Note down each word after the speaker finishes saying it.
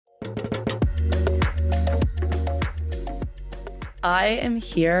I am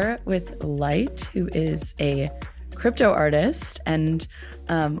here with Light, who is a crypto artist and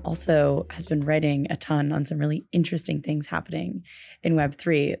also has been writing a ton on some really interesting things happening in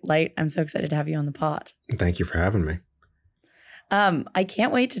Web3. Light, I'm so excited to have you on the pod. Thank you for having me. I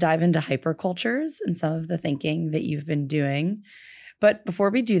can't wait to dive into hypercultures and some of the thinking that you've been doing. But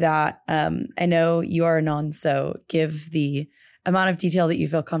before we do that, I know you are a non-so, give the amount of detail that you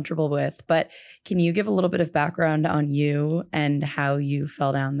feel comfortable with, but can you give a little bit of background on you and how you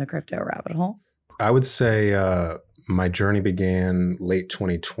fell down the crypto rabbit hole? I would say my journey began late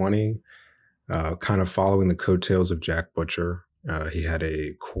 2020, kind of following the coattails of Jack Butcher. He had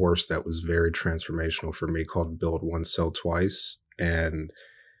a course that was very transformational for me called Build Once, Sell Twice. And,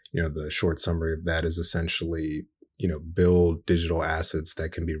 the short summary of that is essentially, build digital assets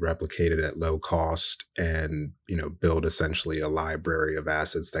that can be replicated at low cost and, build essentially a library of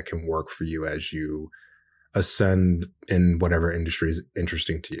assets that can work for you as you ascend in whatever industry is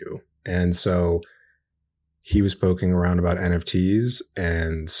interesting to you. And so he was poking around about NFTs.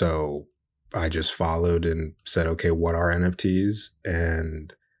 And so I just followed and said, okay, what are NFTs?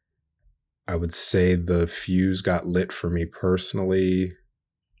 And I would say the fuse got lit for me personally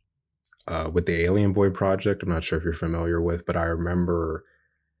with the Alien Boy project. I'm not sure if you're familiar with, but I remember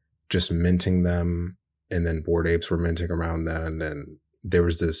just minting them, and then Bored Apes were minting around then. And there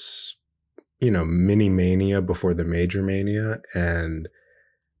was this, mini mania before the major mania. And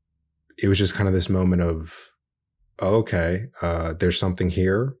it was just kind of this moment of, okay, there's something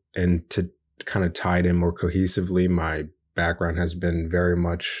here. And to kind of tie it in more cohesively, my background has been very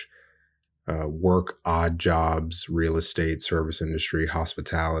much work, odd jobs, real estate, service industry,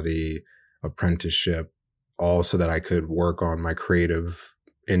 hospitality, apprenticeship, all so that I could work on my creative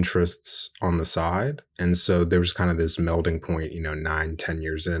interests on the side. And so there was kind of this melding point, 9-10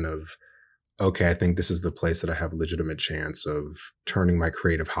 years in of, okay, I think this is the place that I have a legitimate chance of turning my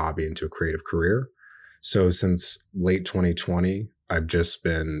creative hobby into a creative career. So since late 2020, I've just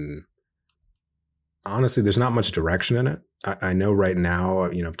been, honestly, there's not much direction in it. I know right now,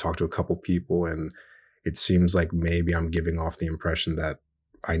 I've talked to a couple people and it seems like maybe I'm giving off the impression that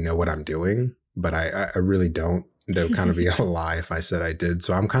I know what I'm doing, but I really don't. That would kind of be a lie if I said I did.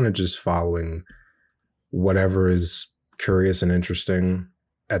 So I'm kind of just following whatever is curious and interesting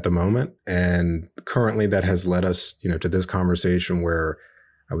at the moment. And currently that has led us, to this conversation where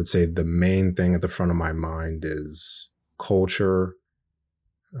I would say the main thing at the front of my mind is culture,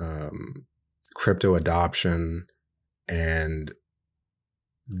 crypto adoption, and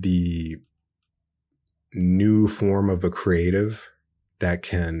the new form of a creative that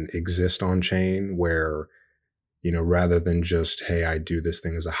can exist on chain where, rather than just, hey, I do this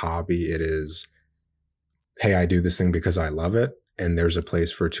thing as a hobby, it is, hey, I do this thing because I love it. And there's a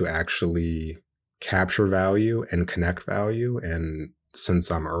place for it to actually capture value and connect value. And since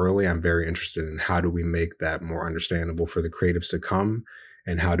I'm early, I'm very interested in how do we make that more understandable for the creatives to come,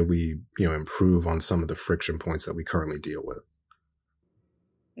 and how do we, improve on some of the friction points that we currently deal with.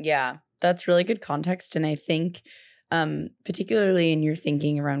 Yeah, that's really good context. And I think particularly in your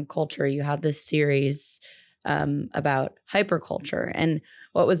thinking around culture, you had this series about hyperculture. And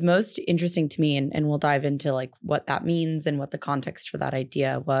what was most interesting to me, and we'll dive into like what that means and what the context for that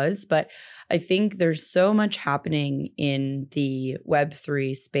idea was, but I think there's so much happening in the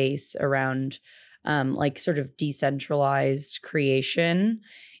Web3 space around like sort of decentralized creation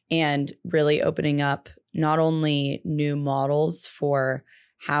and really opening up not only new models for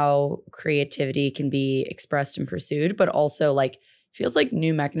how creativity can be expressed and pursued, but also like feels like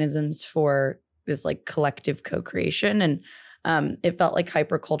new mechanisms for this like collective co-creation. And it felt like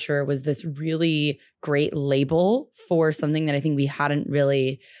hyperculture was this really great label for something that I think we hadn't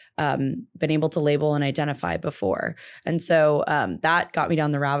really been able to label and identify before. And so that got me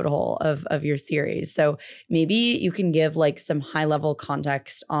down the rabbit hole of your series. So maybe you can give like some high level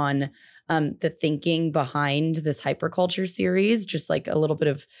context on the thinking behind this hyperculture series, just like a little bit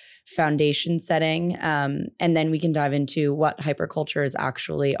of foundation setting. And then we can dive into what hypercultures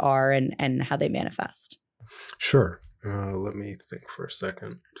actually are and how they manifest. Sure. Let me think for a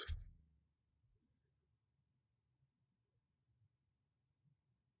second.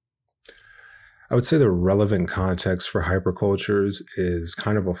 I would say the relevant context for hypercultures is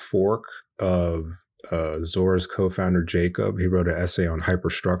kind of a fork of Zora's co-founder, Jacob. He wrote an essay on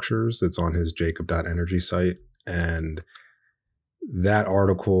hyperstructures. It's on his jacob.energy site. And that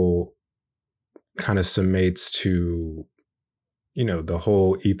article kind of summates to, the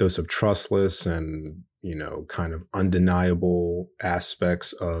whole ethos of trustless and, kind of undeniable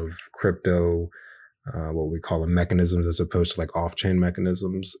aspects of crypto, what we call them mechanisms as opposed to like off-chain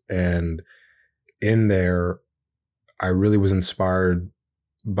mechanisms. And in there, I really was inspired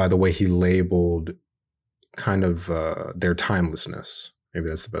by the way he labeled kind of their timelessness. Maybe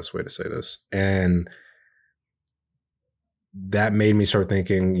that's the best way to say this. And that made me start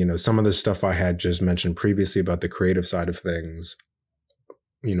thinking, some of the stuff I had just mentioned previously about the creative side of things,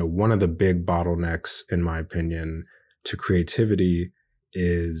 one of the big bottlenecks, in my opinion, to creativity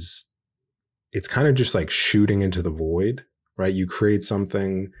is it's kind of just like shooting into the void, right? You create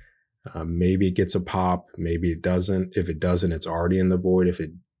something, maybe it gets a pop, maybe it doesn't. If it doesn't, it's already in the void.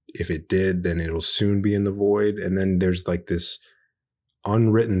 If it did, then it'll soon be in the void. And then there's like this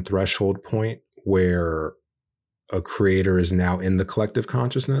unwritten threshold point where a creator is now in the collective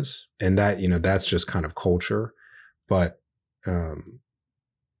consciousness. And that, that's just kind of culture. But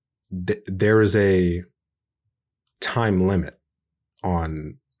there is a time limit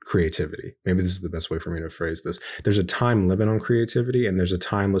on creativity. Maybe this is the best way for me to phrase this. There's a time limit on creativity and there's a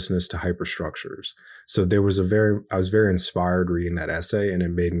timelessness to hyperstructures. So I was very inspired reading that essay, and it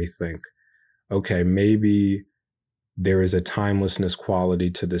made me think, okay, maybe there is a timelessness quality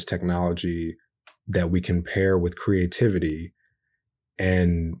to this technology that we can pair with creativity,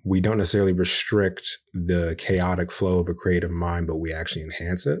 and we don't necessarily restrict the chaotic flow of a creative mind, but we actually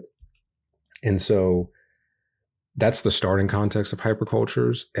enhance it. And so that's the starting context of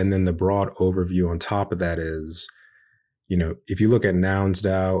hypercultures. And then the broad overview on top of that is, if you look at Nouns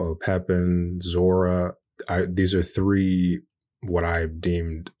DAO, Opepin, Zora, these are three what I've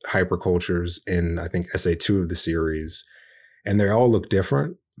deemed hypercultures in, I think, essay 2 of the series. And they all look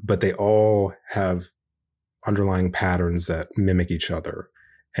different, but they all have underlying patterns that mimic each other.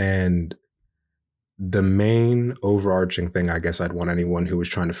 And the main overarching thing, I guess I'd want anyone who was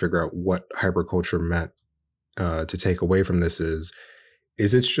trying to figure out what hyperculture meant to take away from this is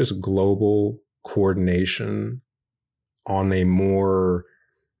it's just global coordination on a more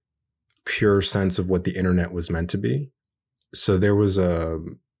pure sense of what the internet was meant to be. So there was a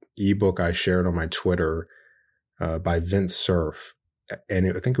ebook I shared on my Twitter by Vince Cerf, and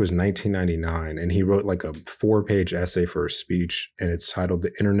I think it was 1999, and he wrote like a 4-page essay for a speech, and it's titled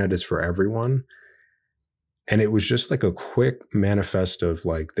 "The Internet is for Everyone." And it was just like a quick manifesto of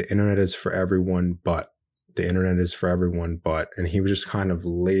like, the internet is for everyone, but the internet is for everyone, but, and he was just kind of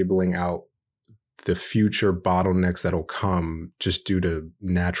labeling out the future bottlenecks that'll come just due to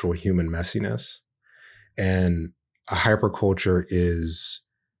natural human messiness. And a hyperculture is,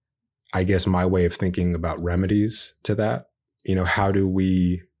 I guess, my way of thinking about remedies to that. How do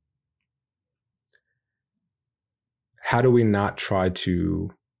we not try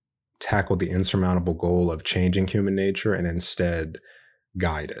to tackle the insurmountable goal of changing human nature and instead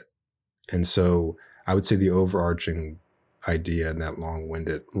guide it? And so I would say the overarching idea in that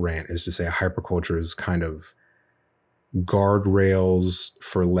long-winded rant is to say a hyperculture is kind of guardrails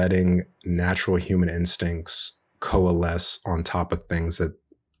for letting natural human instincts coalesce on top of things that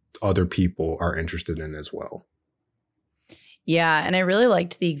other people are interested in as well. Yeah, and I really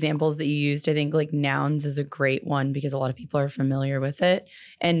liked the examples that you used. I think like Nouns is a great one because a lot of people are familiar with it.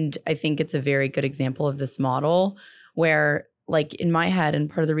 And I think it's a very good example of this model where, like, in my head, and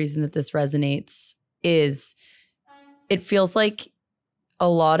part of the reason that this resonates is it feels like a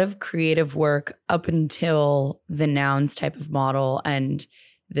lot of creative work up until the Nouns type of model and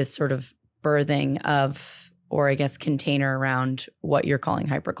this sort of birthing of, or I guess container around what you're calling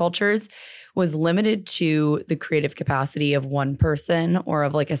hypercultures, was limited to the creative capacity of one person or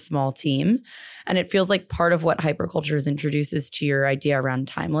of like a small team. And it feels like part of what hypercultures introduces to your idea around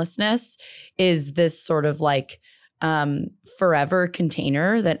timelessness is this sort of like forever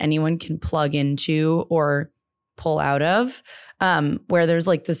container that anyone can plug into or pull out of, where there's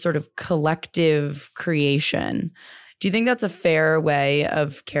like this sort of collective creation. Do you think that's a fair way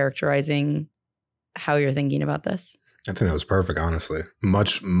of characterizing how you're thinking about this? I think that was perfect, honestly.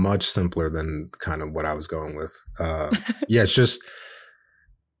 Much, much simpler than kind of what I was going with. Yeah, it's just,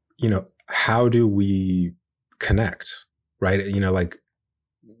 how do we connect, right? Like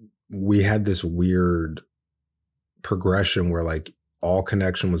we had this weird progression where like all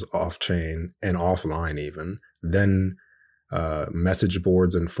connection was off chain and offline even. Then message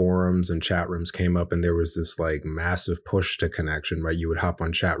boards and forums and chat rooms came up, and there was this like massive push to connection, right? You would hop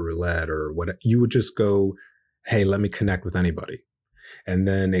on chat roulette or what, you would just go, hey, let me connect with anybody. And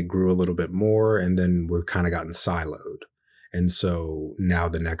then it grew a little bit more, and then we've kind of gotten siloed. And so now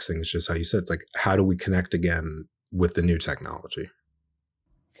the next thing is just how you said, it's like, how do we connect again with the new technology?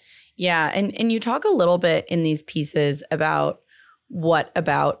 Yeah. And you talk a little bit in these pieces about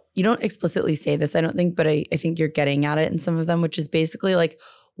you don't explicitly say this, I don't think, but I think you're getting at it in some of them, which is basically like,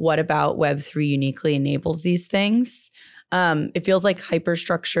 what about Web3 uniquely enables these things? It feels like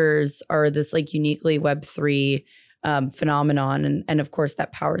hyperstructures are this like uniquely Web3 phenomenon. And of course,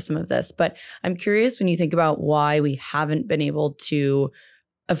 that powers some of this. But I'm curious when you think about why we haven't been able to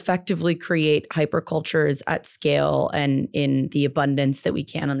effectively create hypercultures at scale and in the abundance that we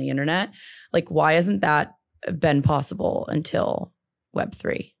can on the internet. Like, why hasn't that been possible until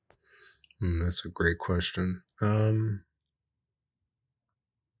Web3? That's a great question. A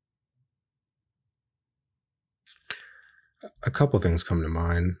couple things come to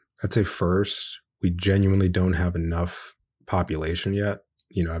mind. I'd say first, we genuinely don't have enough population yet.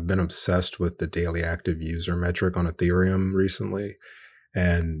 I've been obsessed with the daily active user metric on Ethereum recently,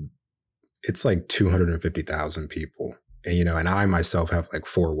 and it's like 250,000 people. And I myself have like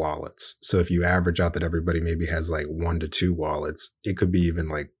 4 wallets. So if you average out that everybody maybe has like 1 to 2 wallets, it could be even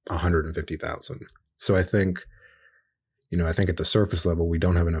like 150,000. So I think at the surface level, we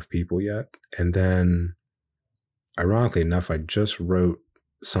don't have enough people yet. And then ironically enough, I just wrote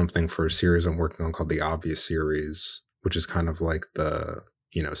something for a series I'm working on called the Obvious series, which is kind of like the,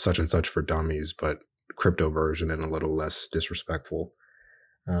 such and such for dummies, but crypto version and a little less disrespectful.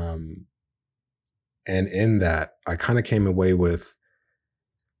 And in that, I kind of came away with,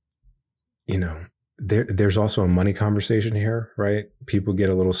 there's also a money conversation here, right? People get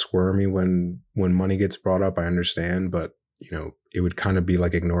a little squirmy when money gets brought up. I understand, but, it would kind of be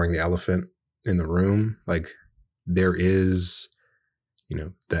like ignoring the elephant in the room. Like there is,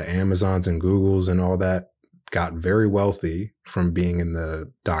 the Amazons and Googles and all that got very wealthy from being in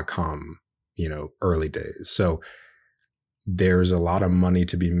the .com, early days. So there's a lot of money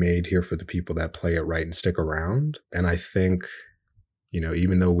to be made here for the people that play it right and stick around. And I think,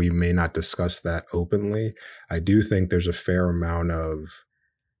 even though we may not discuss that openly, I do think there's a fair amount of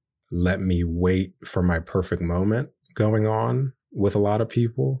let me wait for my perfect moment going on with a lot of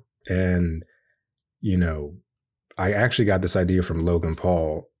people. And, I actually got this idea from Logan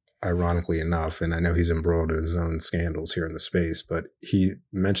Paul, ironically enough, and I know he's embroiled in his own scandals here in the space, but he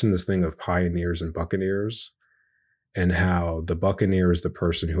mentioned this thing of pioneers and buccaneers, and how the buccaneer is the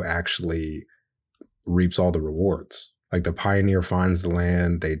person who actually reaps all the rewards. Like the pioneer finds the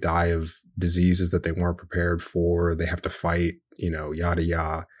land, they die of diseases that they weren't prepared for, they have to fight, yada,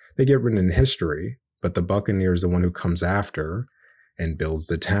 yada. They get written in history, but the buccaneer is the one who comes after and builds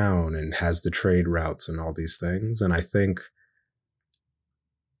the town and has the trade routes and all these things. And I think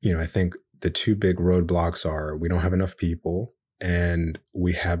the two big roadblocks are we don't have enough people, and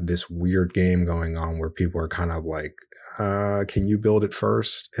we have this weird game going on where people are kind of like, can you build it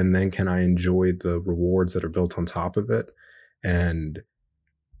first? And then can I enjoy the rewards that are built on top of it? And,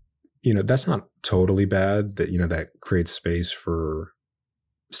 that's not totally bad that, that creates space for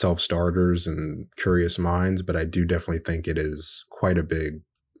self-starters and curious minds, but I do definitely think it is quite a big,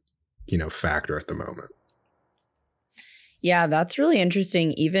 factor at the moment. Yeah, that's really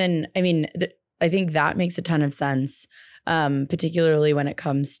interesting. I think that makes a ton of sense, particularly when it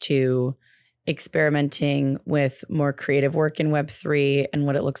comes to experimenting with more creative work in Web3 and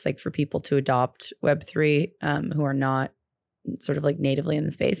what it looks like for people to adopt Web3 who are not sort of like natively in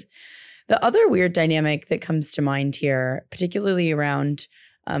the space. The other weird dynamic that comes to mind here, particularly around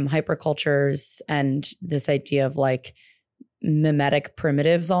hypercultures and this idea of like mimetic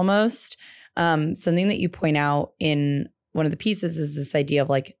primitives almost, something that you point out in one of the pieces is this idea of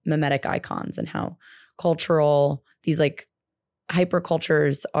like mimetic icons and how these like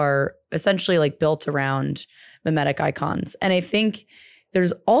hypercultures are essentially like built around mimetic icons. And I think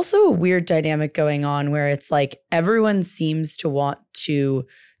there's also a weird dynamic going on where it's like everyone seems to want to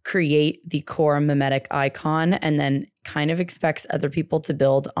create the core mimetic icon and then kind of expects other people to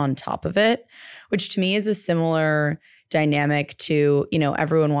build on top of it, which to me is a similar dynamic to,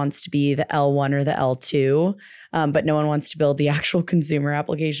 everyone wants to be the L1 or the L2, but no one wants to build the actual consumer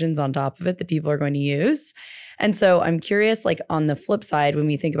applications on top of it that people are going to use. And so I'm curious, like on the flip side, when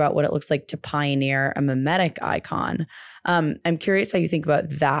we think about what it looks like to pioneer a mimetic icon, I'm curious how you think about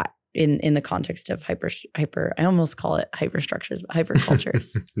that in the context of hyper, I almost call it hyperstructures, but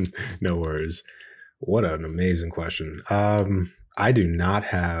hypercultures. No worries. What an amazing question. I do not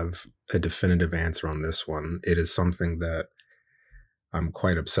have a definitive answer on this one. It is something that I'm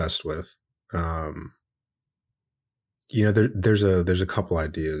quite obsessed with. There's a couple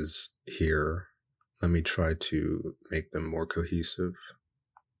ideas here. Let me try to make them more cohesive.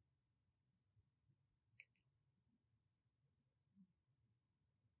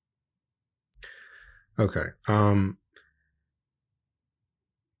 Okay.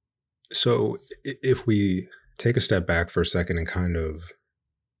 So if we take a step back for a second and kind of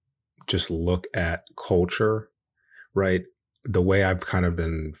just look at culture, right? The way I've kind of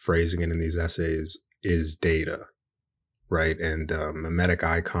been phrasing it in these essays is data, right? And mimetic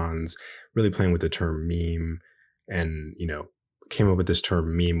icons, really playing with the term meme and, came up with this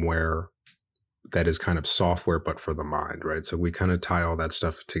term memeware that is kind of software, but for the mind, right? So we kind of tie all that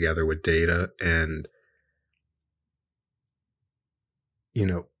stuff together with data, and,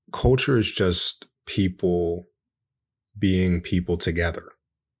 culture is just people being people together,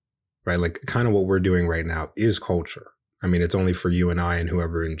 right? Like kind of what we're doing right now is culture. I mean, it's only for you and I and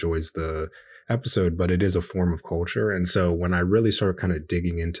whoever enjoys the episode, but it is a form of culture. And so when I really started kind of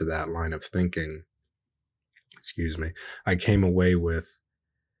digging into that line of thinking, I came away with,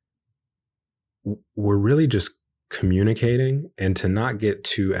 we're really just communicating, and to not get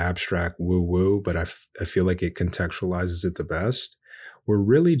too abstract woo-woo, but I feel like it contextualizes it the best. We're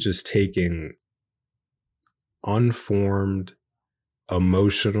really just taking unformed,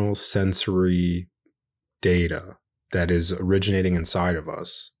 emotional, sensory data that is originating inside of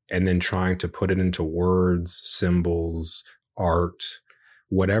us, and then trying to put it into words, symbols, art,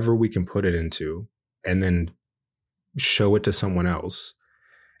 whatever we can put it into, and then show it to someone else,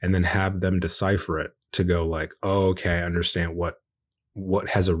 and then have them decipher it to go like, oh, okay, I understand what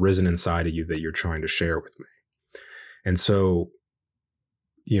has arisen inside of you that you're trying to share with me. And so,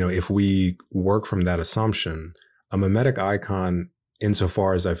 if we work from that assumption, a mimetic icon,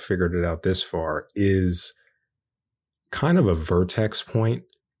 insofar as I've figured it out this far, is kind of a vertex point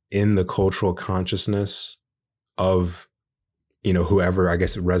in the cultural consciousness of, whoever, I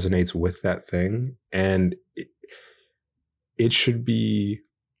guess, resonates with that thing. And it should be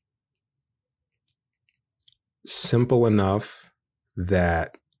simple enough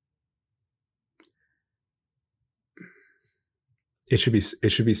that it should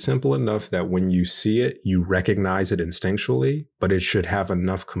be simple enough that when you see it, you recognize it instinctually, but it should have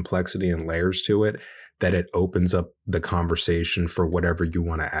enough complexity and layers to it that it opens up the conversation for whatever you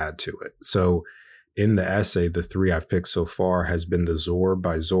want to add to it. So in the essay, the three I've picked so far has been the Zorb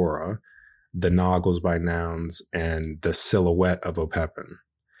by Zora, the Noggles by Nouns, and the Silhouette of Opepin.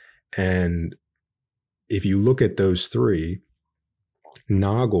 And if you look at those three,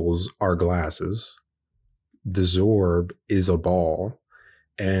 Noggles are glasses, the Zorb is a ball,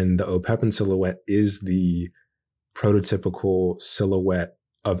 and the Opepin silhouette is the prototypical silhouette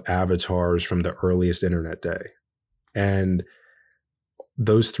of avatars from the earliest internet day. And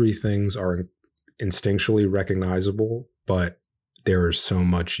those three things are instinctually recognizable, but there is so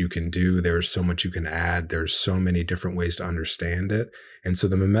much you can do. There's so much you can add. There's so many different ways to understand it. And so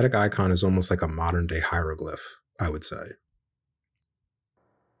the mimetic icon is almost like a modern day hieroglyph, I would say.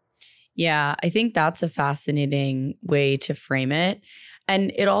 Yeah, I think that's a fascinating way to frame it.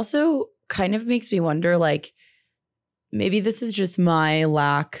 And it also kind of makes me wonder, like, maybe this is just my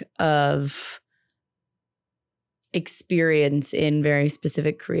lack of experience in very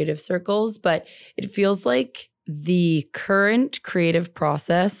specific creative circles, but it feels like the current creative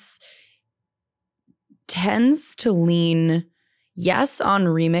process tends to lean, yes, on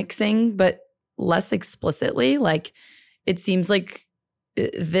remixing, but less explicitly. Like, it seems like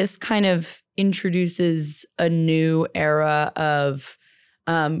this kind of introduces a new era of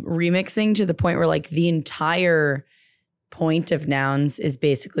remixing to the point where, like, the entire point of nouns is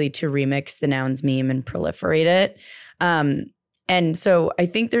basically to remix the nouns meme and proliferate it. And so I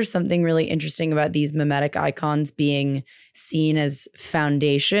think there's something really interesting about these mimetic icons being seen as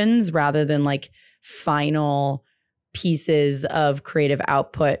foundations rather than like final pieces of creative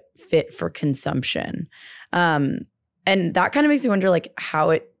output fit for consumption. And that kind of makes me wonder, like, how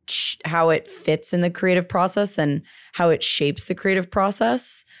it fits in the creative process and how it shapes the creative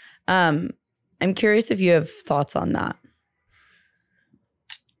process. I'm curious if you have thoughts on that.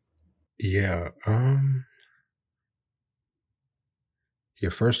 Yeah. Yeah,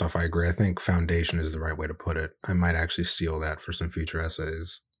 first off, I agree. I think foundation is the right way to put it. I might actually steal that for some future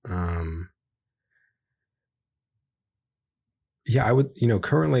essays. Yeah, I would,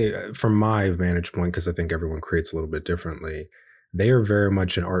 currently from my vantage point, because I think everyone creates a little bit differently, they are very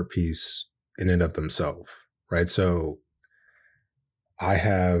much an art piece in and of themselves, right? So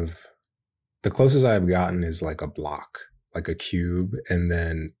the closest I have gotten is like a block, like a cube, and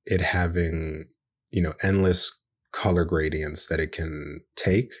then it having, endless color gradients that it can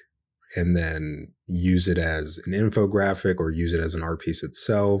take and then use it as an infographic or use it as an art piece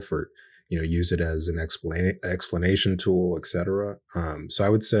itself, or use it as an explanation tool, etc. So I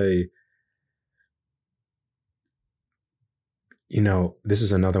would say, this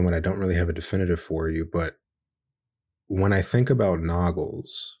is another one I don't really have a definitive for you, but when I think about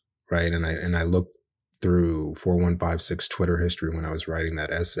Noggles, right, and I look through 4156 Twitter history when I was writing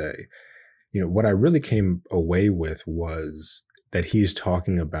that essay, what I really came away with was that he's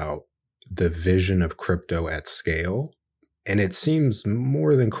talking about the vision of crypto at scale. And it seems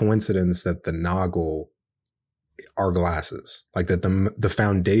more than coincidence that the Noggle are glasses. Like that the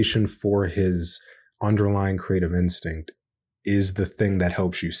foundation for his underlying creative instinct is the thing that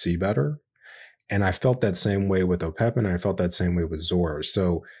helps you see better. And I felt that same way with Opep, and I felt that same way with Zor.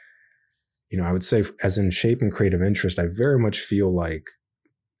 So, I would say as in shaping creative interest, I very much feel like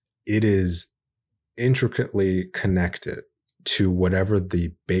it is intricately connected to whatever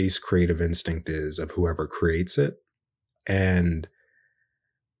the base creative instinct is of whoever creates it. And,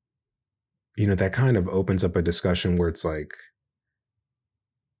 that kind of opens up a discussion where it's like,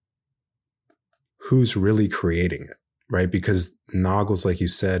 who's really creating it, right? Because Noggles, like you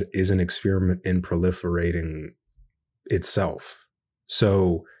said, is an experiment in proliferating itself.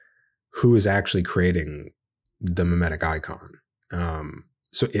 So who is actually creating the mimetic icon?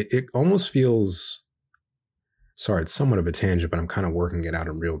 So it almost feels, sorry, it's somewhat of a tangent, but I'm kind of working it out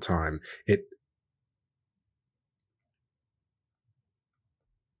in real time.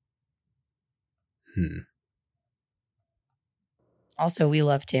 Also, we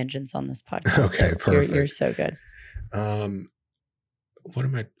love tangents on this podcast. Okay, so perfect. You're so good. What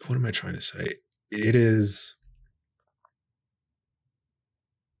am I trying to say? It is,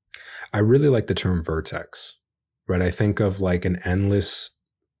 I really like the term vertex, right? I think of like an endless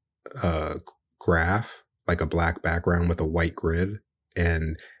graph, like a black background with a white grid,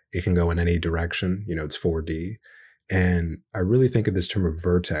 and it can go in any direction. It's 4D. And I really think of this term of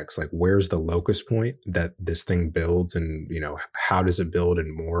vertex, like where's the locus point that this thing builds, and, how does it build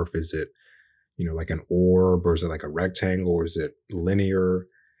and morph? Is it, like an orb, or is it like a rectangle, or is it linear?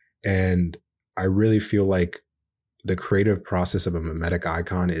 And I really feel like the creative process of a mimetic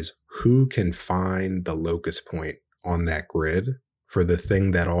icon is who can find the locus point on that grid for the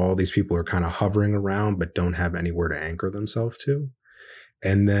thing that all these people are kind of hovering around but don't have anywhere to anchor themselves to.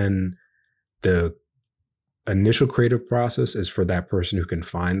 And then the initial creative process is for that person who can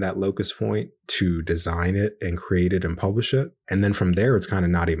find that locus point to design it and create it and publish it. And then from there, it's kind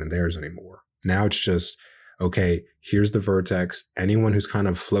of not even theirs anymore. Now it's just, okay, here's the vertex. Anyone who's kind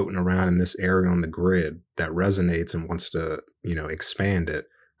of floating around in this area on the grid that resonates and wants to, expand it,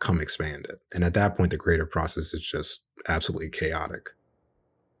 come expand it. And at that point, the creative process is just absolutely chaotic.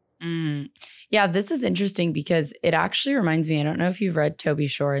 Yeah, this is interesting because it actually reminds me, I don't know if you've read Toby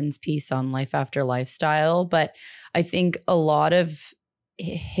Shorin's piece on Life After Lifestyle, but I think a lot of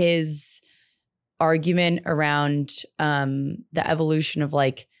his argument around the evolution of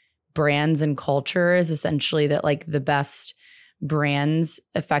like brands and culture is essentially that like the best brands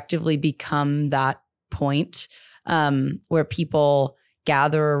effectively become that point where people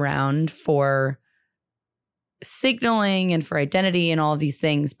gather around for signaling and for identity and all of these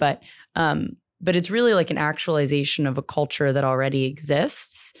things, but it's really like an actualization of a culture that already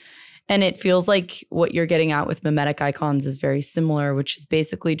exists. And it feels like what you're getting at with mimetic icons is very similar, which is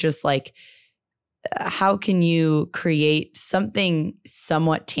basically just like, how can you create something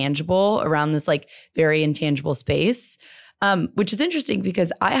somewhat tangible around this like very intangible space? Which is interesting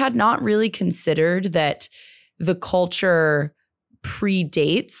because I had not really considered that the culture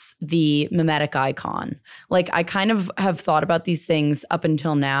predates the mimetic icon. Like I kind of have thought about these things up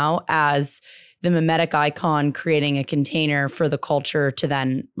until now as the mimetic icon creating a container for the culture to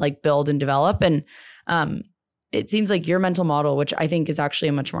then like build and develop. And it seems like your mental model, which I think is actually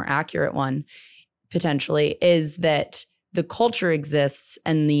a much more accurate one potentially, is that the culture exists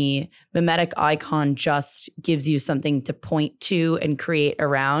and the mimetic icon just gives you something to point to and create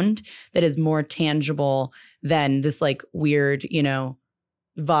around that is more tangible than this like weird,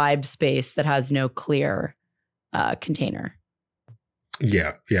 vibe space that has no clear container.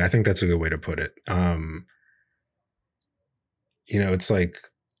 Yeah, I think that's a good way to put it. It's like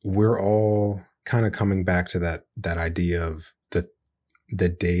we're all kind of coming back to that idea of the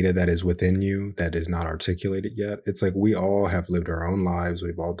data that is within you that is not articulated yet. It's like we all have lived our own lives.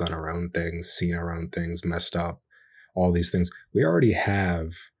 We've all done our own things, seen our own things, messed up, all these things. We already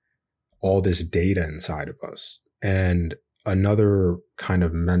have all this data inside of us. And another kind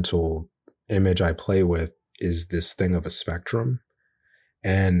of mental image I play with is this thing of a spectrum.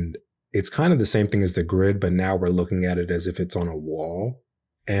 And it's kind of the same thing as the grid, but now we're looking at it as if it's on a wall.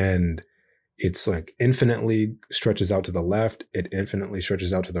 And it's like infinitely stretches out to the left. It infinitely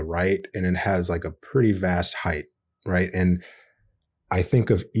stretches out to the right. And it has like a pretty vast height, right? And I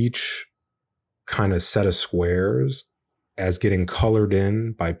think of each kind of set of squares as getting colored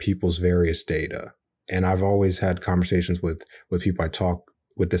in by people's various data. And I've always had conversations with people I talk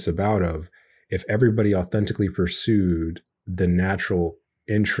with this about of if everybody authentically pursued the natural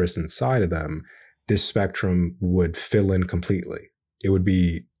interests inside of them, this spectrum would fill in completely. It would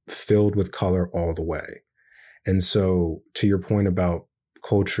be filled with color all the way. And so to your point about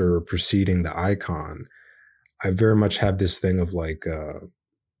culture preceding the icon, I very much have this thing of like,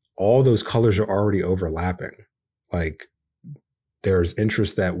 all those colors are already overlapping. Like there's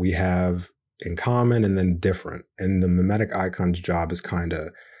interests that we have in common and then different. And the mimetic icon's job is kind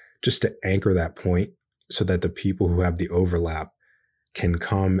of just to anchor that point so that the people who have the overlap can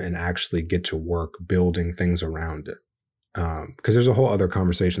come and actually get to work building things around it. Because there's a whole other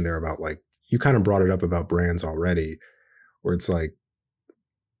conversation there about like, you kind of brought it up about brands already, where it's like,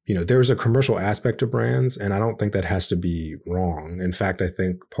 there's a commercial aspect to brands, and I don't think that has to be wrong. In fact, I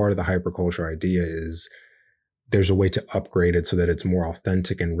think part of the hyperculture idea is there's a way to upgrade it so that it's more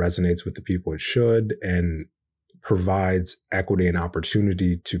authentic and resonates with the people it should, and provides equity and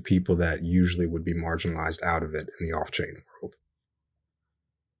opportunity to people that usually would be marginalized out of it in the off-chain world.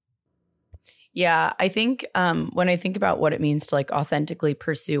 Yeah, I think when I think about what it means to like authentically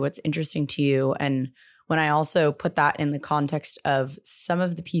pursue what's interesting to you, and when I also put that in the context of some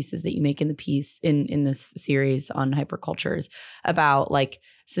of the pieces that you make in the piece in this series on hypercultures about like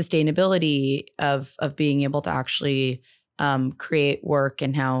sustainability of being able to actually create work,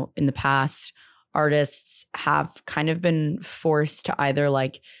 and how in the past artists have kind of been forced to either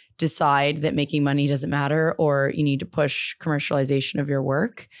like decide that making money doesn't matter or you need to push commercialization of your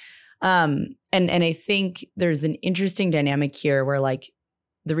work. And I think there's an interesting dynamic here where like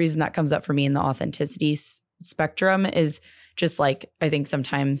the reason that comes up for me in the authenticity spectrum is just like, I think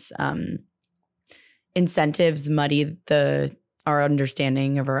sometimes incentives muddy our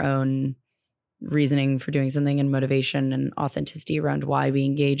understanding of our own reasoning for doing something, and motivation and authenticity around why we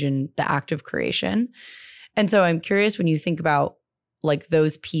engage in the act of creation. And so I'm curious, when you think about like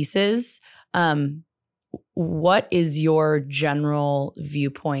those pieces, what is your general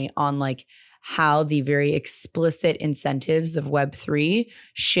viewpoint on like how the very explicit incentives of Web3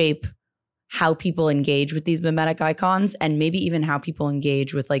 shape how people engage with these mimetic icons, and maybe even how people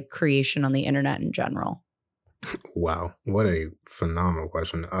engage with like creation on the internet in general? Wow, what a phenomenal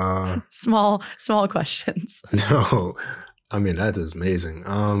question. Small questions. No, I mean, that is amazing.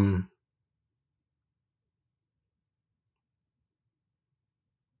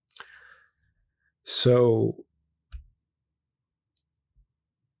 So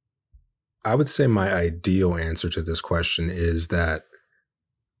I would say my ideal answer to this question is that,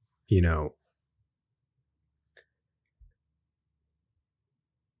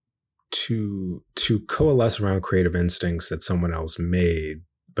 to coalesce around creative instincts that someone else made,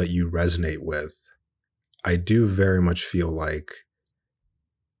 but you resonate with, I do very much feel like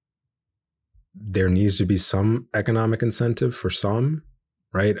there needs to be some economic incentive for some,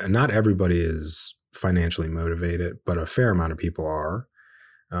 right? And not everybody is financially motivated, but a fair amount of people are,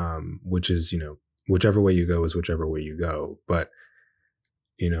 which is, whichever way you go is whichever way you go. But,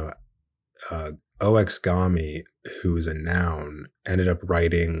 OX Gami, who is a noun, ended up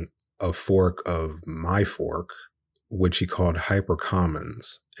writing a fork of my fork, which he called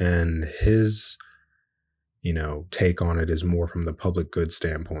Hypercommons. And his, take on it is more from the public good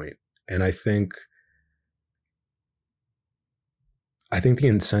standpoint. And I think the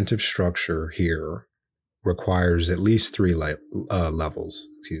incentive structure here requires at least three levels,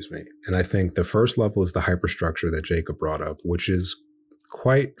 And I think the first level is the hyperstructure that Jacob brought up, which is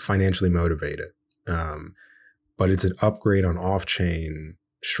quite financially motivated. But it's an upgrade on off-chain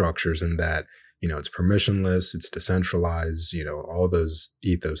structures in that, it's permissionless, it's decentralized, all those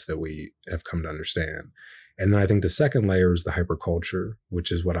ethos that we have come to understand. And then I think the second layer is the hyperculture,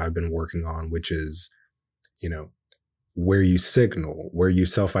 which is what I've been working on, which is, where you signal, where you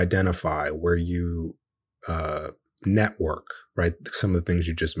self-identify, where you network, right? Some of the things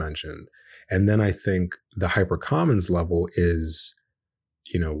you just mentioned. And then I think the hypercommons level is,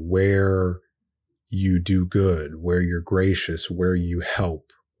 where you do good, where you're gracious, where you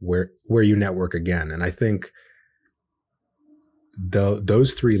help, where you network again. And I think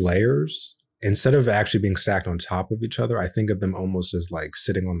those three layers, instead of actually being stacked on top of each other, I think of them almost as like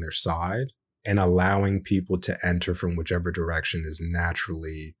sitting on their side and allowing people to enter from whichever direction is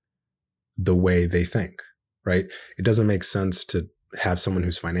naturally the way they think, right? It doesn't make sense to have someone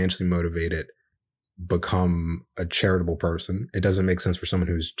who's financially motivated become a charitable person. It doesn't make sense for someone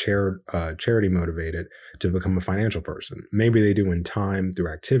who's charity motivated to become a financial person. Maybe they do in time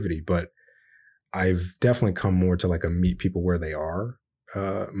through activity, but I've definitely come more to like a meet people where they are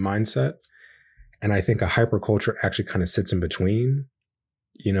mindset. And I think a hyperculture actually kind of sits in between,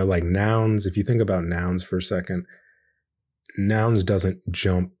 like nouns. If you think about nouns for a second, nouns doesn't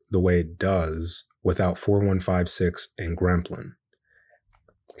jump the way it does without 4156 and Gremlin.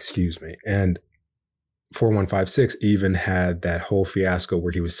 And 4156 even had that whole fiasco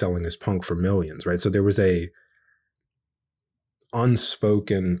where he was selling his punk for millions, right? So there was a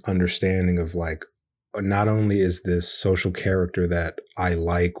unspoken understanding of like not only is this social character that I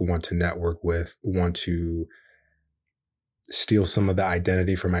like, want to network with, want to steal some of the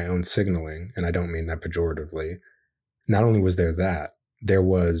identity for my own signaling, and I don't mean that pejoratively, not only was there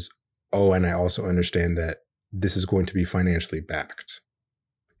was, oh, and I also understand that this is going to be financially backed.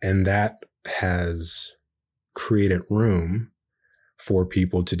 And that has created room for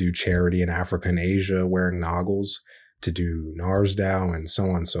people to do charity in Africa and Asia wearing noggles, to do Narsdow, and so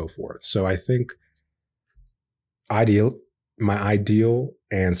on and so forth. So I think my ideal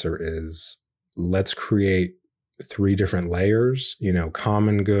answer is, let's create 3 different layers,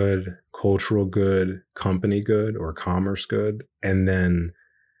 common good, cultural good, company good, or commerce good, and then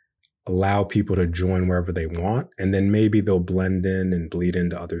allow people to join wherever they want. And then maybe they'll blend in and bleed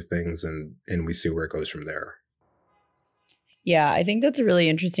into other things, and we see where it goes from there. Yeah, I think that's a really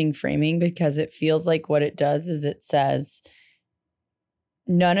interesting framing, because it feels like what it does is it says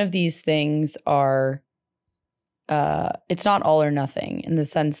none of these things are, it's not all or nothing, in the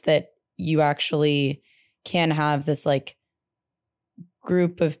sense that you actually can have this like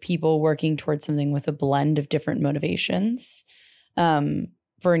group of people working towards something with a blend of different motivations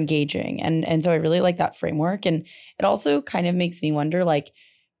for engaging. And so I really like that framework. And it also kind of makes me wonder, like,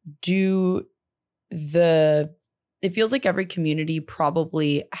 it feels like every community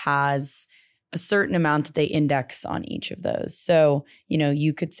probably has a certain amount that they index on each of those. So,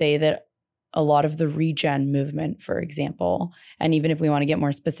 you could say that a lot of the regen movement, for example, and even if we want to get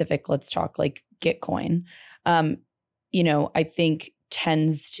more specific, let's talk like Gitcoin, I think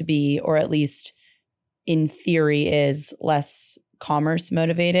tends to be, or at least in theory is, less commerce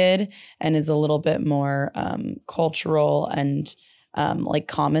motivated and is a little bit more cultural and like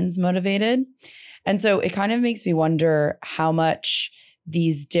commons motivated. And so it kind of makes me wonder how much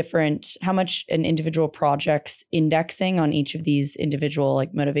an individual project's indexing on each of these individual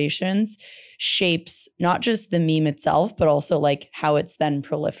like motivations shapes not just the meme itself, but also like how it's then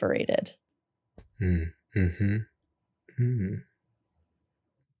proliferated. Mm-hmm. Mm-hmm.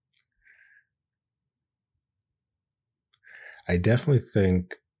 I definitely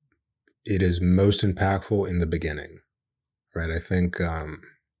think it is most impactful in the beginning, right? I think,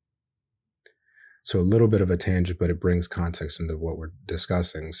 so a little bit of a tangent, but it brings context into what we're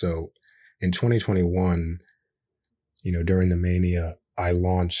discussing. So in 2021, during the mania, I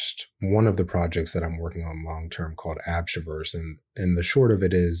launched one of the projects that I'm working on long-term called Abstraverse. And the short of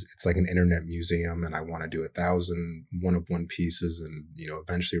it is, it's like an internet museum, and I want to do 1,000 one-of-one pieces and,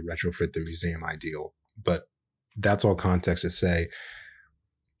 eventually retrofit the museum ideal. But that's all context to say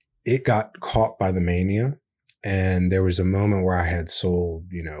it got caught by the mania. And there was a moment where I had sold,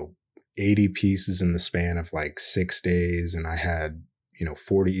 80 pieces in the span of like 6 days. And I had,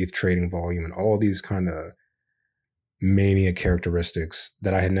 40 ETH trading volume and all these kind of mania characteristics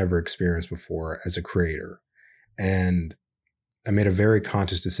that I had never experienced before as a creator. And I made a very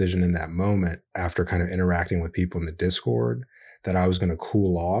conscious decision in that moment, after kind of interacting with people in the Discord, that I was going to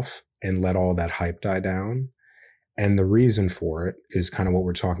cool off and let all that hype die down. And the reason for it is kind of what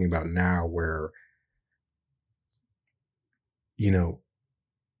we're talking about now, where,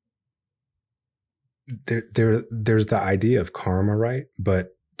 there's the idea of karma, right?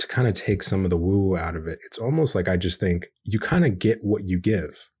 But to kind of take some of the woo-woo out of it, it's almost like I just think you kind of get what you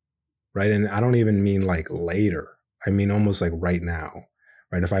give, right? And I don't even mean like later. I mean almost like right now,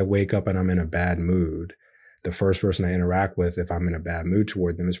 right? If I wake up and I'm in a bad mood, the first person I interact with, if I'm in a bad mood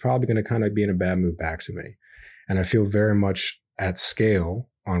toward them, is probably going to kind of be in a bad mood back to me. And I feel very much at scale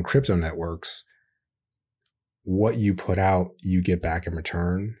on crypto networks, what you put out, you get back in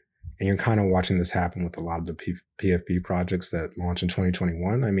return. And you're kind of watching this happen with a lot of the PFP projects that launched in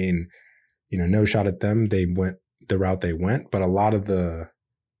 2021. I mean, no shot at them. They went the route they went, but a lot of the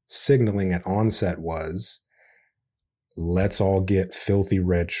signaling at onset was, let's all get filthy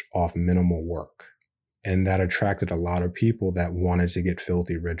rich off minimal work. And that attracted a lot of people that wanted to get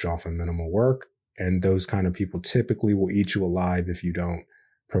filthy rich off of minimal work. And those kind of people typically will eat you alive if you don't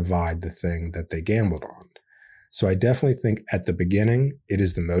provide the thing that they gambled on. So I definitely think at the beginning, it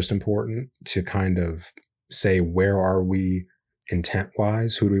is the most important to kind of say, where are we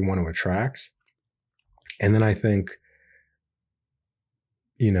intent-wise? Who do we want to attract? And then I think,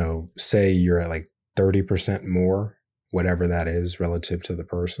 say you're at like 30% more, whatever that is relative to the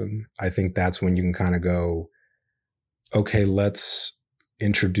person. I think that's when you can kind of go, okay, let's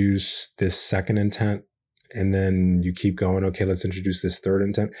introduce this second intent. And then you keep going, okay, let's introduce this third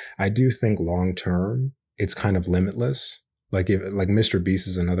intent. I do think long-term, it's kind of limitless. Like Mr. Beast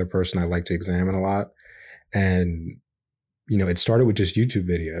is another person I like to examine a lot. And, it started with just YouTube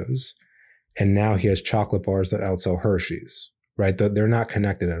videos, and now he has chocolate bars that outsell Hershey's, right? They're not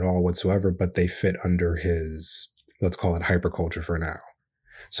connected at all whatsoever, but they fit under his, let's call it hyperculture for now.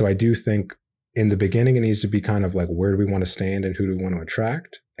 So I do think in the beginning, it needs to be kind of like, where do we want to stand and who do we want to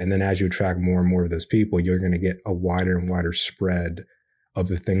attract? And then as you attract more and more of those people, you're going to get a wider and wider spread of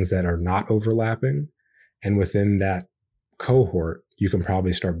the things that are not overlapping. And within that cohort, you can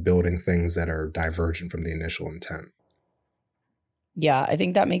probably start building things that are divergent from the initial intent. Yeah, I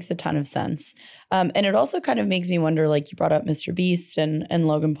think that makes a ton of sense. And it also kind of makes me wonder, like you brought up Mr. Beast and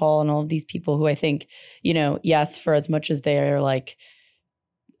Logan Paul and all of these people who I think, yes, for as much as they're like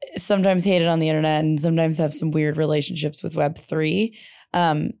sometimes hated on the internet and sometimes have some weird relationships with Web3,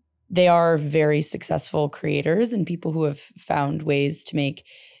 they are very successful creators and people who have found ways to make,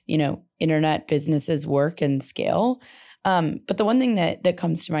 internet businesses work and scale. But the one thing that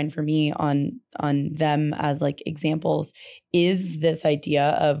comes to mind for me on them as like examples is this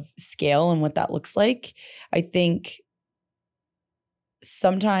idea of scale and what that looks like. I think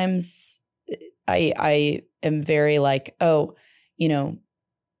sometimes I am very like,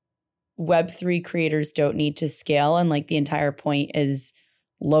 Web3 creators don't need to scale. And like the entire point is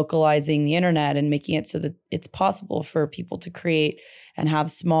localizing the internet and making it so that it's possible for people to create and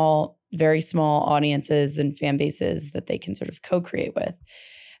have very small audiences and fan bases that they can sort of co-create with.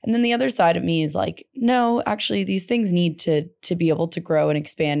 And then the other side of me is like, no, actually these things need to be able to grow and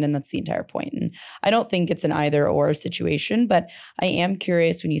expand. And that's the entire point. And I don't think it's an either or situation, but I am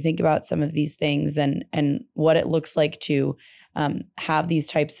curious when you think about some of these things and what it looks like to have these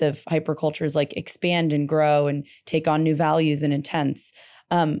types of hypercultures like expand and grow and take on new values and intents.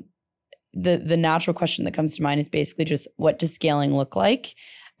 The natural question that comes to mind is basically just, what does scaling look like?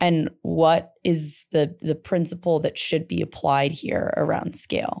 And what is the principle that should be applied here around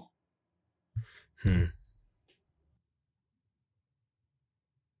scale? I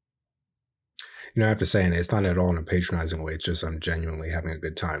have to say, and it's not at all in a patronizing way. It's just I'm genuinely having a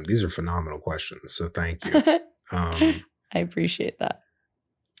good time. These are phenomenal questions. So thank you. I appreciate that.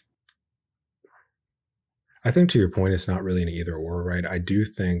 I think to your point, it's not really an either or, right? I do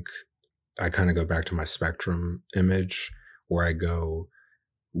think I kind of go back to my spectrum image where I go,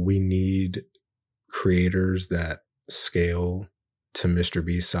 we need creators that scale to Mr.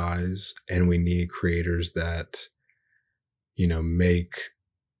 B size, and we need creators that, make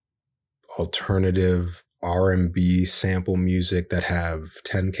alternative R&B sample music that have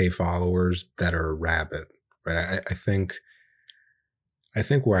 10K followers that are rabid, right? I think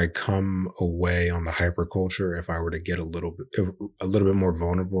where I come away on the hyperculture, if I were to get a little bit more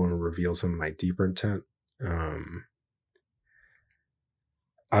vulnerable and reveal some of my deeper intent,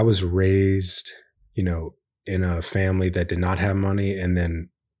 I was raised, in a family that did not have money, and then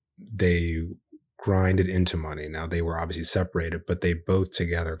they grinded into money. Now they were obviously separated, but they both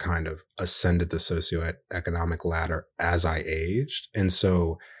together kind of ascended the socioeconomic ladder as I aged. And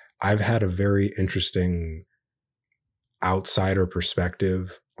so I've had a very interesting outsider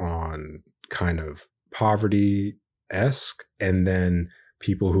perspective on kind of poverty-esque, and then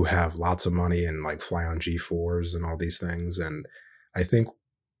people who have lots of money and like fly on G4s and all these things. And I think,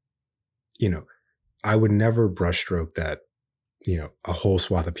 I would never brushstroke that, a whole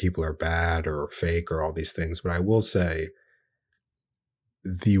swath of people are bad or fake or all these things. But I will say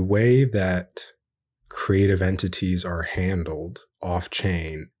the way that creative entities are handled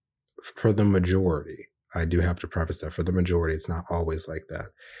off-chain, for the majority, I do have to preface that for the majority, it's not always like that,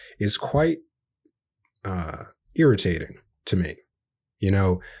 is quite irritating to me.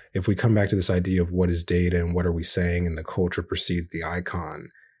 If we come back to this idea of what is data and what are we saying, and the culture precedes the icon,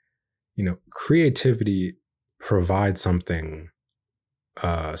 creativity provides something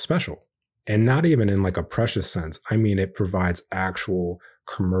special, and not even in like a precious sense. I mean, it provides actual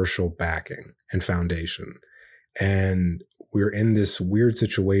commercial backing and foundation. And we're in this weird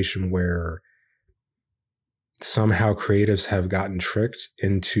situation where somehow creatives have gotten tricked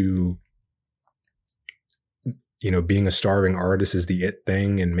into, being a starving artist is the it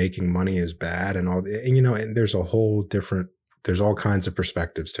thing and making money is bad and all. And there's all kinds of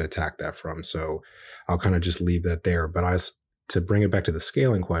perspectives to attack that from. So I'll kind of just leave that there. But to bring it back to the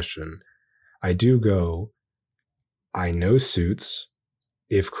scaling question, I know suits.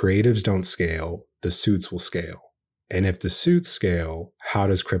 If creatives don't scale, the suits will scale. And if the suits scale, how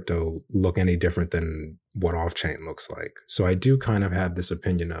does crypto look any different than what off-chain looks like? So I do kind of have this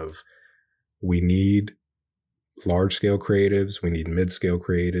opinion of, we need large-scale creatives, we need mid-scale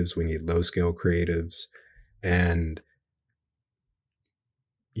creatives, we need low-scale creatives. And,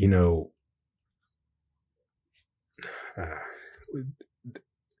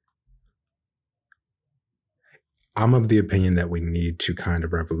 I'm of the opinion that we need to kind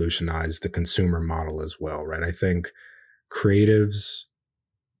of revolutionize the consumer model as well, right? I think creatives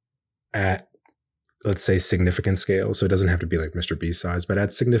at, let's say, significant scale. So it doesn't have to be like Mr. B size, but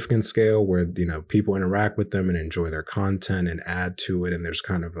at significant scale where, people interact with them and enjoy their content and add to it. And there's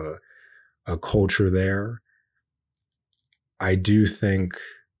kind of a culture there. I do think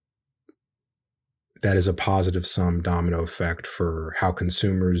that is a positive sum domino effect for how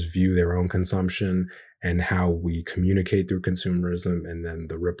consumers view their own consumption and how we communicate through consumerism, and then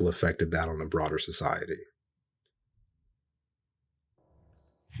the ripple effect of that on the broader society.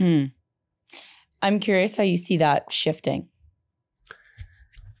 I'm curious how you see that shifting.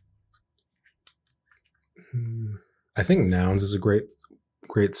 I think nouns is a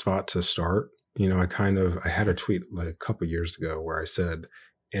great spot to start. I had a tweet like a couple years ago where I said,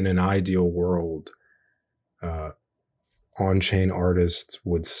 in an ideal world, on-chain artists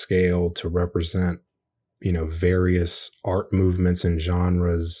would scale to represent, various art movements and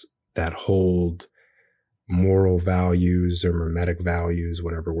genres that hold moral values or mimetic values,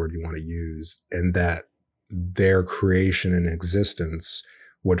 whatever word you want to use, and that their creation and existence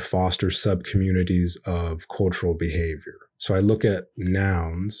would foster sub-communities of cultural behavior. So I look at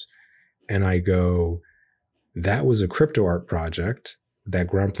nouns and I go, that was a crypto art project that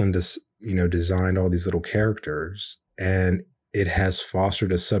Gremplin designed all these little characters, and it has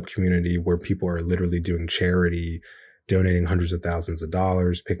fostered a sub-community where people are literally doing charity, donating hundreds of thousands of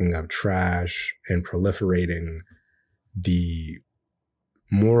dollars, picking up trash, and proliferating the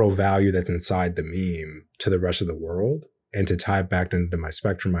moral value that's inside the meme to the rest of the world. And to tie it back into my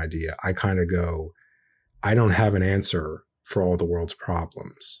spectrum idea, I kind of go, I don't have an answer for all the world's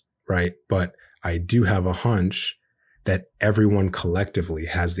problems, right? But I do have a hunch that everyone collectively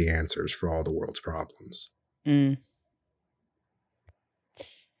has the answers for all the world's problems.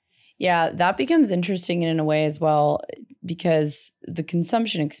 Yeah, that becomes interesting in a way as well, because the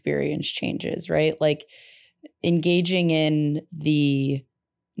consumption experience changes, right? Like engaging in the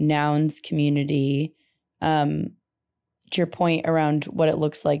nouns community, to your point around what it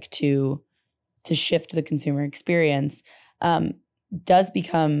looks like to shift the consumer experience, does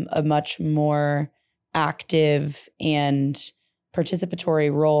become a much more active and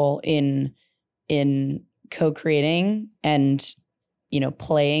participatory role in co-creating and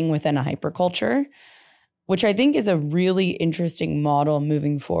playing within a hyperculture, which I think is a really interesting model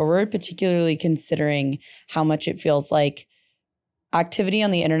moving forward, particularly considering how much it feels like activity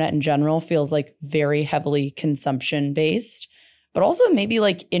on the internet in general feels like very heavily consumption based, but also maybe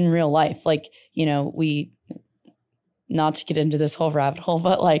like in real life, like, we, not to get into this whole rabbit hole,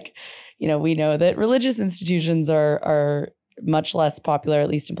 but like, we know that religious institutions are much less popular, at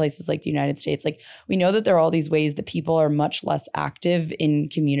least in places like the United States. Like we know that there are all these ways that people are much less active in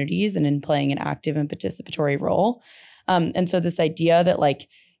communities and in playing an active and participatory role. And so this idea that like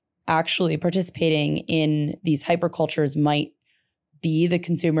actually participating in these hypercultures might be the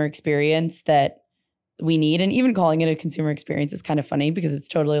consumer experience that we need. And even calling it a consumer experience is kind of funny because it's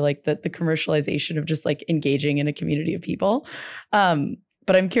totally like the commercialization of just like engaging in a community of people.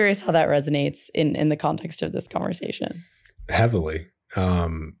 But I'm curious how that resonates in the context of this conversation. Heavily.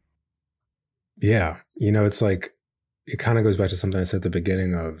 Yeah. It's like, it kind of goes back to something I said at the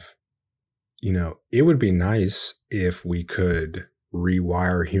beginning of, it would be nice if we could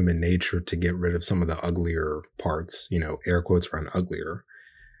rewire human nature to get rid of some of the uglier parts, air quotes around uglier.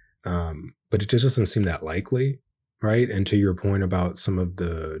 But it just doesn't seem that likely, right? And to your point about some of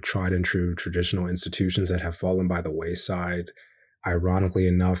the tried and true traditional institutions that have fallen by the wayside, ironically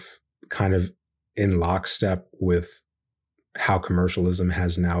enough, kind of in lockstep with how commercialism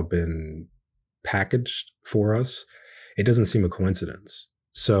has now been packaged for us, it doesn't seem a coincidence.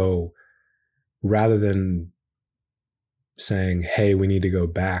 So rather than saying, hey, we need to go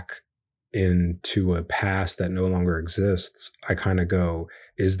back into a past that no longer exists, I kind of go,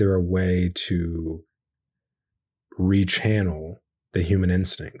 is there a way to rechannel the human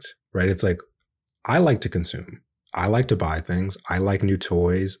instinct, right? It's like, I like to consume. I like to buy things. I like new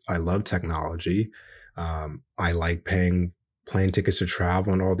toys. I love technology. I like paying plane tickets to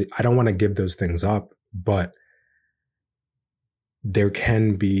travel and I don't want to give those things up, but it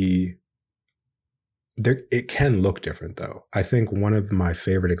can look different though. I think one of my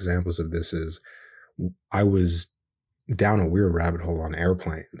favorite examples of this is I was down a weird rabbit hole on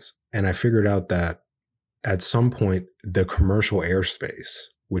airplanes, and I figured out that at some point the commercial airspace,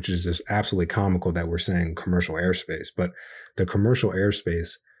 which is just absolutely comical that we're saying commercial airspace, but the commercial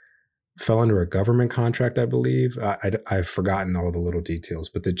airspace fell under a government contract, I believe. I've forgotten all the little details,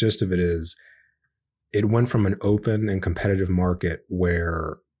 but the gist of it is it went from an open and competitive market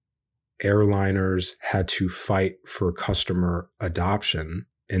where airliners had to fight for customer adoption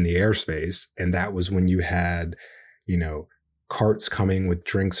in the airspace. And that was when you had, you know, carts coming with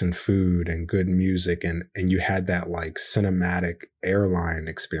drinks and food and good music. And you had that like cinematic airline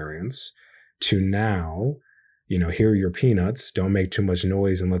experience to now, you know, here are your peanuts, don't make too much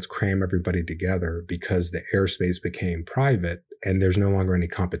noise and let's cram everybody together because the airspace became private and there's no longer any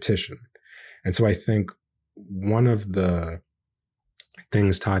competition. And so I think one of the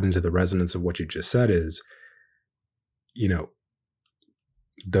things tied into the resonance of what you just said is, you know,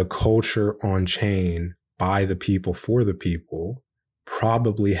 the culture on chain by the people for the people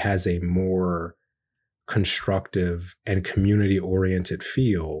probably has a more constructive and community oriented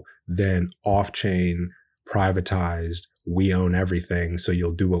feel than off chain, privatized, we own everything, so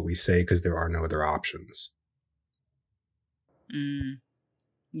you'll do what we say because there are no other options.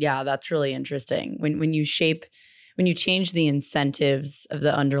 Yeah, that's really interesting. When you change the incentives of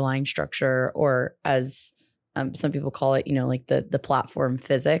the underlying structure, or as some people call it, you know, like the platform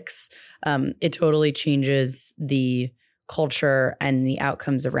physics, it totally changes the culture and the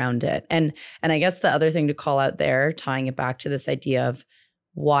outcomes around it. And I guess the other thing to call out there, tying it back to this idea of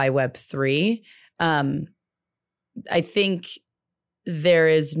why Web3, I think there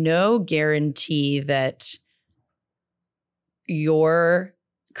is no guarantee that your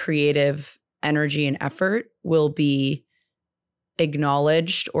creative energy and effort will be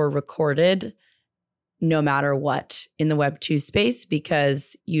acknowledged or recorded no matter what in the Web2 space,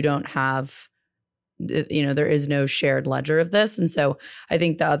 because you don't have, you know, there is no shared ledger of this. And so I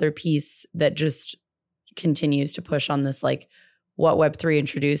think the other piece that just continues to push on this, like what Web3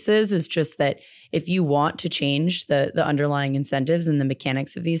 introduces, is just that if you want to change the underlying incentives and the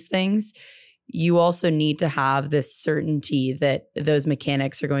mechanics of these things, you also need to have this certainty that those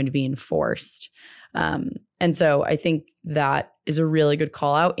mechanics are going to be enforced. And so I think that is a really good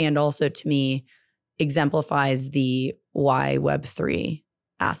call out, and also to me exemplifies the why Web3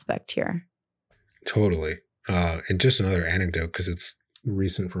 aspect here. Totally. And just another anecdote, because it's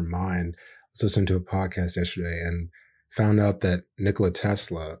recent from mine. I was listening to a podcast yesterday and found out that Nikola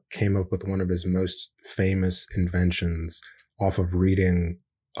Tesla came up with one of his most famous inventions off of reading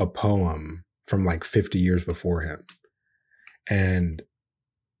a poem from like 50 years before him. And,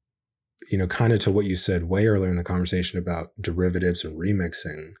 you know, kind of to what you said way earlier in the conversation about derivatives and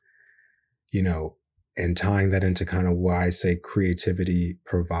remixing, you know, and tying that into kind of why I say creativity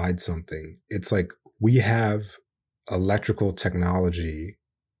provides something. It's like we have electrical technology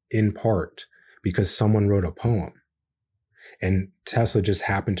in part because someone wrote a poem and Tesla just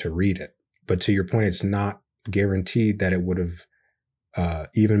happened to read it. But to your point, it's not guaranteed that it would have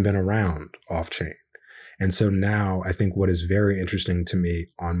even been around off chain. And so now I think what is very interesting to me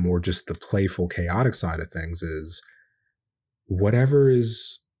on more just the playful, chaotic side of things is whatever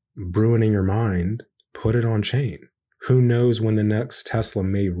is brewing in your mind, put it on chain. Who knows when the next Tesla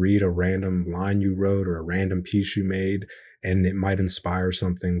may read a random line you wrote or a random piece you made, and it might inspire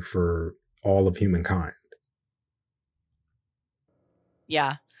something for all of humankind.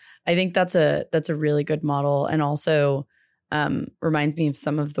 Yeah, I think that's a really good model, and also reminds me of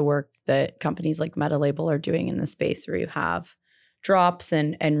some of the work that companies like MetaLabel are doing in the space, where you have drops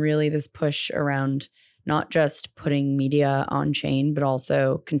and really this push around not just putting media on chain, but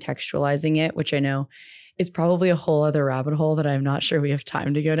also contextualizing it, which I know is probably a whole other rabbit hole that I'm not sure we have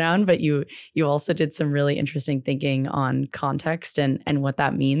time to go down. But you also did some really interesting thinking on context and what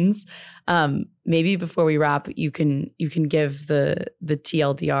that means. Maybe before we wrap, you can give the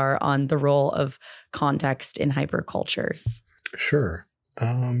TLDR on the role of context in hypercultures. Sure.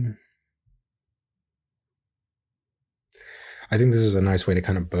 I think this is a nice way to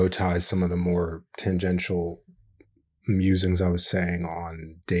kind of bow tie some of the more tangential musings I was saying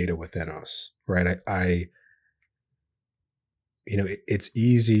on data within us, right? I you know, it's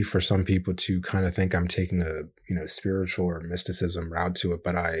easy for some people to kind of think I'm taking a, you know, spiritual or mysticism route to it.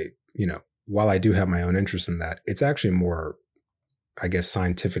 But you know, while I do have my own interest in that, it's actually more, I guess,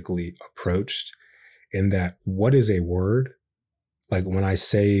 scientifically approached in that what is a word? Like when I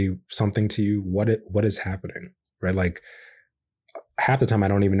say something to you, what is happening, right? Like half the time I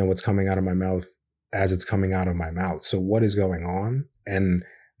don't even know what's coming out of my mouth as it's coming out of my mouth. So what is going on? And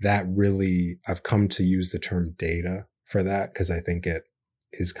that really, I've come to use the term data for that because I think it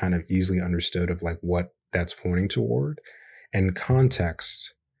is kind of easily understood of like what that's pointing toward. And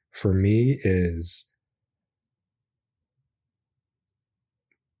context for me is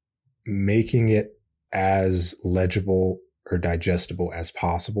making it as legible or digestible as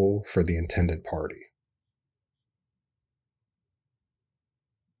possible for the intended party.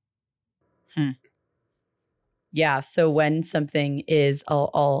 Yeah. So when something is,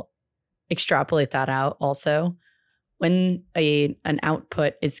 I'll extrapolate that out also. When an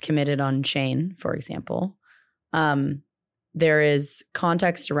output is committed on chain, for example, there is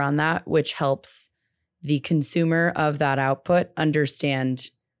context around that, which helps the consumer of that output understand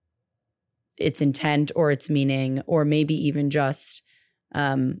its intent or its meaning, or maybe even just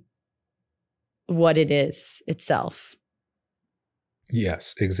what it is itself.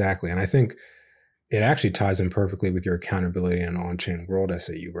 Yes, exactly. And I think it actually ties in perfectly with your accountability in an on-chain world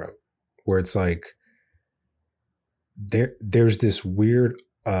essay you wrote, where it's like there's this weird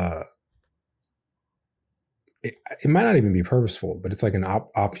it might not even be purposeful, but it's like an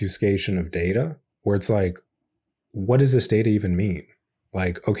obfuscation of data where it's like, what does this data even mean?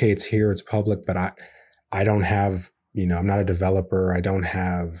 Like, okay, it's here, it's public, but I don't have, I'm not a developer. I don't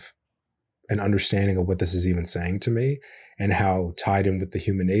have an understanding of what this is even saying to me, and how tied in with the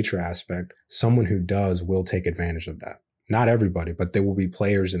human nature aspect, someone who does will take advantage of that. Not everybody, but there will be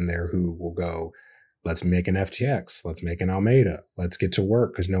players in there who will go, let's make an FTX, let's make an Alameda, let's get to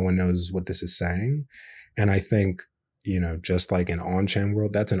work because no one knows what this is saying. And I think, just like an on-chain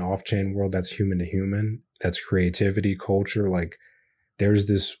world, that's an off-chain world, that's human to human, that's creativity, culture. Like there's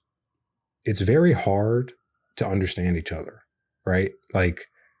this, it's very hard to understand each other, right? Like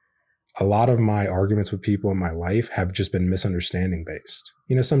a lot of my arguments with people in my life have just been misunderstanding based.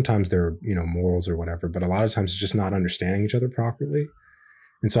 Sometimes they're, morals or whatever, but a lot of times it's just not understanding each other properly.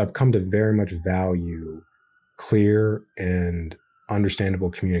 And so I've come to very much value clear and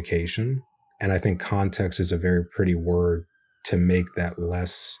understandable communication. And I think context is a very pretty word to make that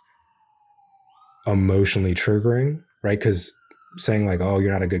less emotionally triggering, right? Because saying like, oh,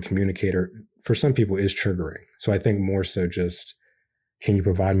 you're not a good communicator, for some people is triggering. So I think more so just, can you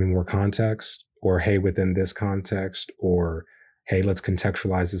provide me more context? Or, hey, within this context, or, hey, let's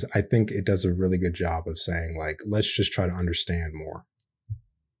contextualize this. I think it does a really good job of saying like, let's just try to understand more.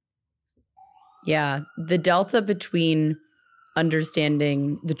 Yeah. The delta between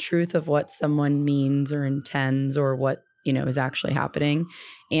understanding the truth of what someone means or intends or what, is actually happening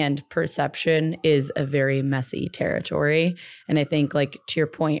and perception is a very messy territory. And I think, like, to your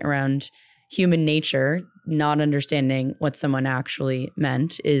point around human nature, not understanding what someone actually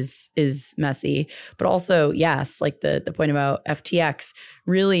meant is messy. But also, yes, like the point about FTX,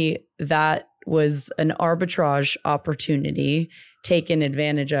 really that was an arbitrage opportunity taken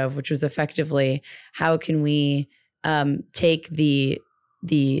advantage of, which was effectively, how can we take the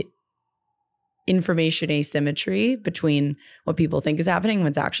information asymmetry between what people think is happening and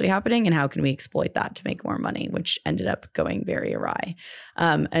what's actually happening, and how can we exploit that to make more money, which ended up going very awry.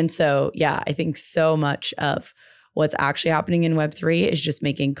 And so, yeah, I think so much of what's actually happening in Web3 is just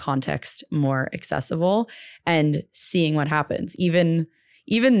making context more accessible and seeing what happens. Even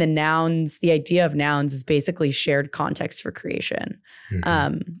the nouns, the idea of nouns is basically shared context for creation,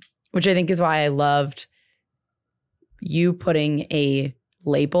 which I think is why I loved you putting a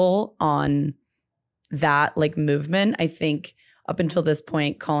label on that like movement. I think up until this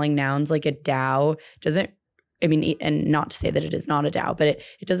point, calling nouns like a DAO and not to say that it is not a DAO, but it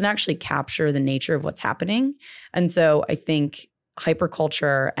doesn't actually capture the nature of what's happening. And so I think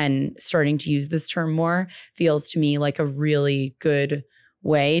hyperculture and starting to use this term more feels to me like a really good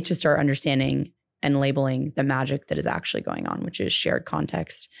way to start understanding and labeling the magic that is actually going on, which is shared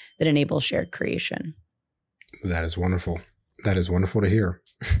context that enables shared creation. That is wonderful. That is wonderful to hear.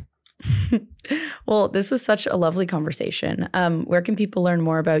 Well, this was such a lovely conversation. Where can people learn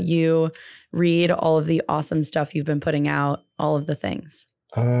more about you, read all of the awesome stuff you've been putting out, all of the things?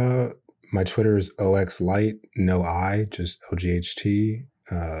 My Twitter is oxlight, no I, just LGHT,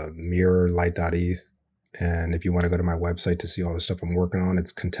 mirrorlight.eth. And if you want to go to my website to see all the stuff I'm working on,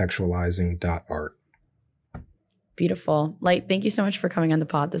 it's contextualizing.art. Beautiful. Light, thank you so much for coming on the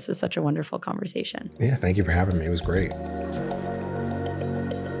pod. This was such a wonderful conversation. Yeah, thank you for having me. It was great.